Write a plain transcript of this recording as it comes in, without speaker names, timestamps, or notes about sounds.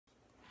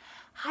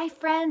Hi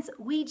friends,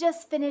 we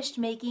just finished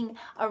making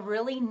a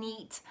really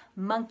neat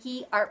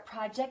monkey art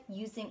project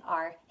using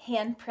our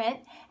handprint,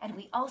 and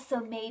we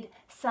also made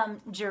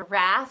some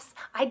giraffes.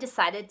 I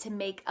decided to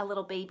make a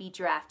little baby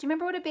giraffe. Do you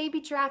remember what a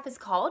baby giraffe is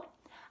called?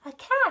 A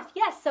calf,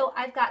 yes. So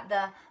I've got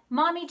the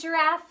mommy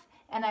giraffe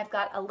and I've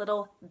got a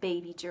little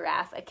baby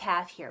giraffe, a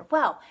calf here.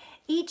 Well,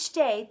 each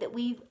day that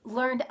we've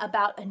learned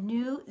about a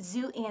new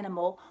zoo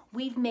animal,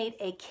 we've made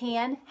a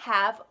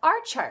can-have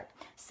art chart.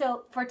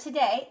 So for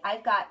today,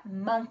 I've got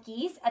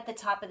monkeys at the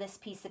top of this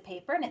piece of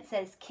paper, and it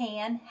says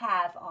can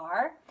have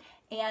are,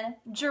 and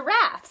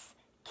giraffes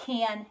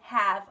can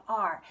have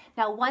are.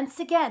 Now, once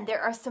again,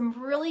 there are some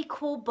really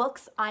cool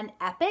books on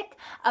Epic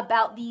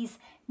about these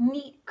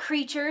neat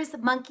creatures,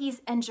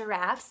 monkeys and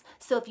giraffes.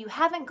 So if you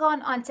haven't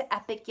gone on to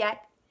Epic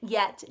yet,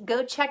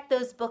 go check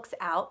those books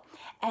out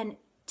and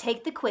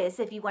take the quiz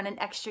if you want an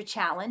extra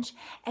challenge,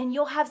 and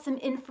you'll have some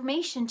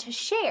information to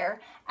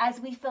share as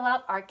we fill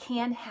out our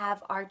can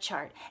have art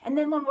chart. And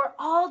then when we're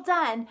all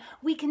done,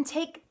 we can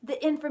take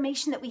the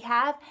information that we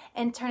have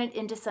and turn it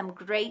into some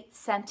great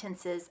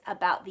sentences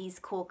about these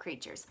cool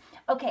creatures.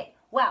 Okay,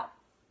 well,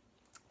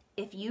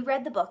 if you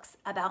read the books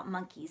about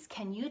monkeys,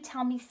 can you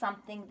tell me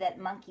something that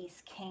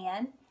monkeys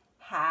can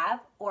have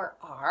or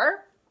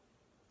are?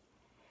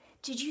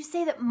 Did you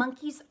say that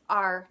monkeys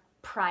are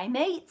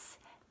primates?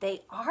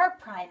 They are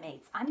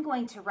primates. I'm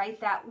going to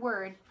write that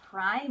word,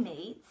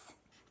 primates.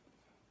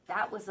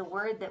 That was a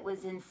word that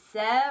was in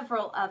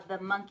several of the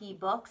monkey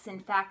books. In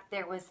fact,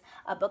 there was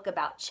a book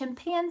about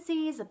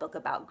chimpanzees, a book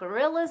about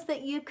gorillas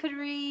that you could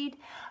read.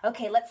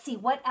 Okay, let's see,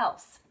 what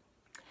else?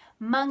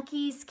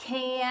 Monkeys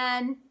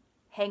can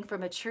hang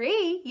from a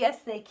tree. Yes,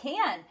 they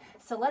can.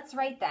 So let's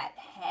write that.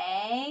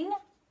 Hang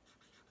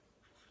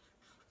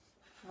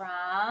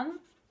from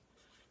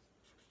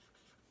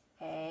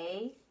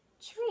a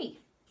tree.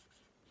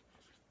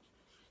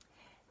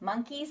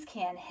 Monkeys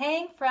can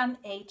hang from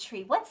a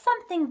tree. What's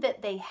something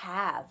that they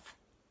have?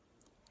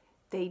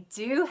 They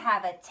do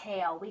have a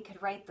tail. We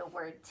could write the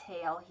word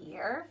tail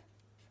here.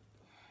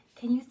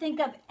 Can you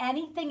think of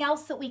anything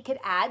else that we could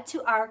add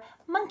to our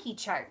monkey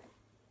chart?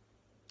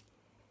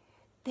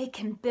 They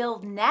can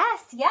build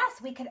nests.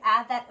 Yes, we could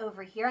add that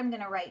over here. I'm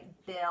going to write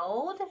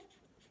build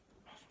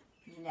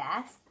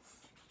nests.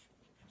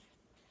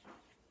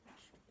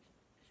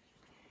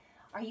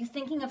 Are you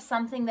thinking of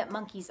something that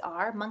monkeys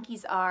are?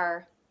 Monkeys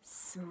are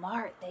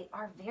smart. They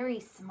are very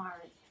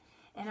smart.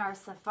 In our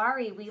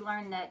safari, we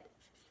learned that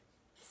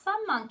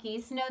some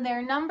monkeys know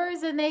their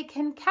numbers and they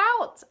can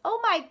count.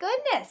 Oh my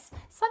goodness.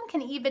 Some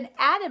can even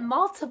add and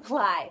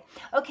multiply.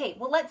 Okay,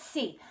 well, let's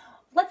see.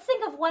 Let's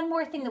think of one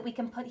more thing that we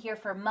can put here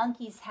for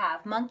monkeys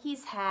have.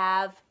 Monkeys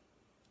have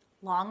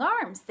long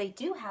arms. They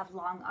do have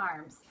long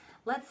arms.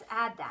 Let's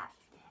add that.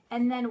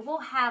 And then we'll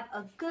have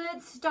a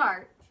good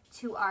start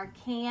to our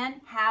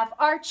can have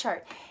art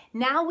chart.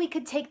 Now we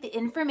could take the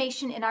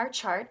information in our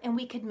chart and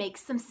we could make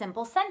some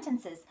simple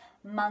sentences.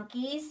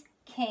 Monkeys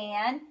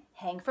can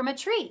hang from a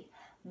tree.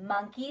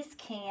 Monkeys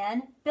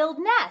can build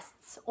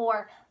nests.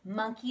 Or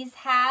monkeys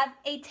have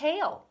a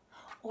tail.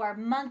 Or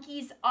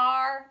monkeys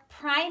are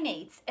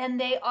primates and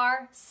they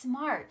are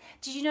smart.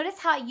 Did you notice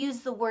how I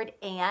used the word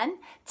and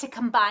to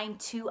combine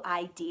two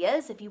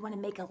ideas if you want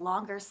to make a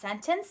longer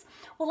sentence?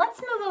 Well,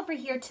 let's move over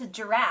here to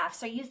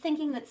giraffes. Are you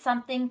thinking that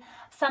something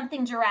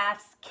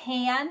giraffes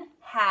can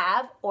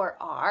have or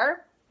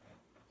are?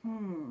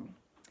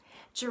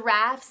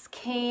 Giraffes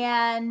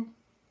can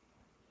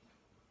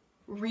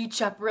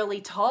reach up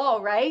really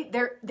tall, right?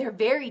 They're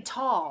very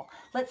tall.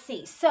 Let's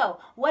see. So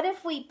what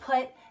if we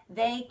put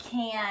they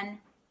can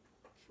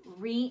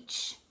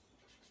reach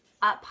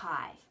up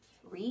high?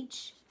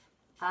 Reach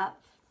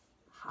up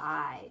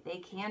high. They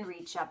can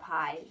reach up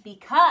high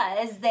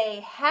because they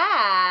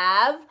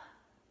have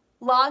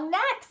long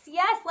necks.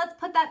 Yes, let's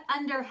put that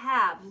under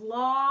have.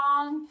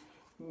 Long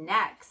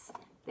necks.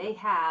 They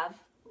have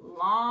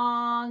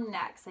long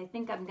necks. I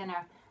think I'm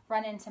gonna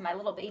run into my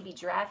little baby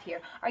giraffe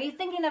here. Are you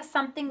thinking of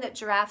something that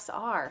giraffes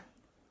are?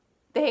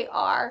 They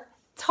are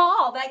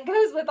tall. That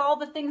goes with all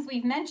the things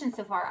we've mentioned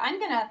so far. I'm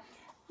gonna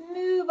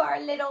move our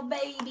little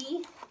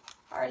baby,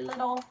 our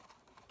little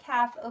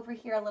calf over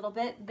here a little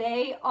bit.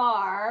 They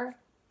are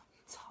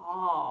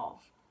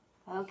tall.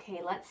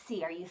 Okay, let's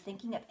see. Are you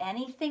thinking of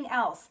anything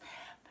else?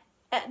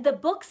 The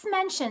books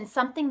mention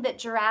something that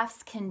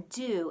giraffes can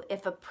do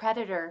if a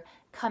predator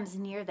comes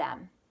near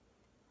them.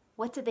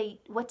 What do they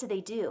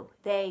do?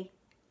 They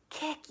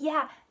kick.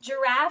 Yeah,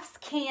 giraffes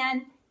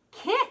can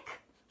kick.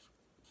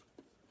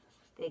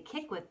 They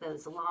kick with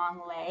those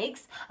long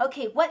legs.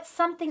 Okay, what's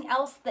something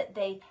else that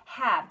they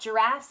have?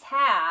 Giraffes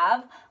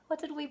have,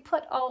 what did we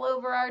put all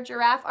over our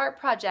giraffe art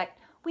project?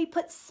 We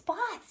put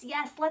spots.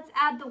 Yes, let's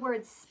add the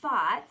word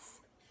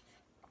spots.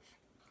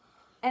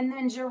 And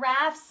then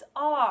giraffes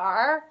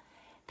are,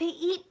 they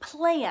eat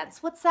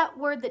plants. What's that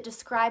word that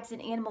describes an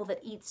animal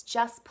that eats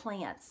just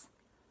plants?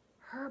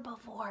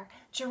 Herbivore.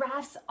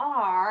 Giraffes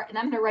are, and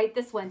I'm going to write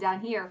this one down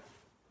here,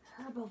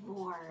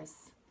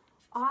 herbivores.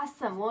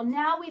 Awesome. Well,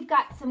 now we've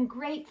got some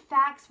great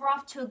facts. We're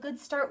off to a good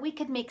start. We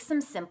could make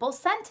some simple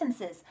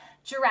sentences.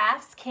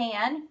 Giraffes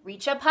can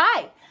reach up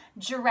high.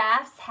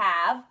 Giraffes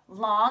have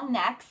long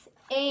necks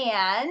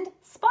and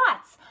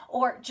spots.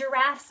 Or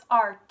giraffes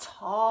are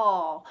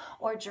tall.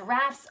 Or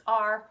giraffes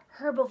are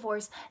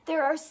herbivores.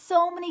 There are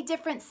so many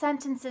different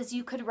sentences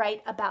you could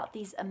write about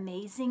these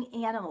amazing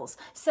animals.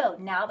 So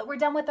now that we're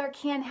done with our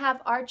can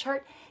have our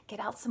chart, get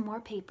out some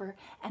more paper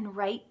and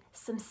write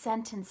some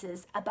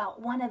sentences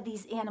about one of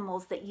these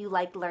animals that you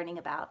like learning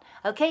about.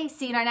 Okay,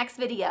 see you in our next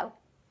video.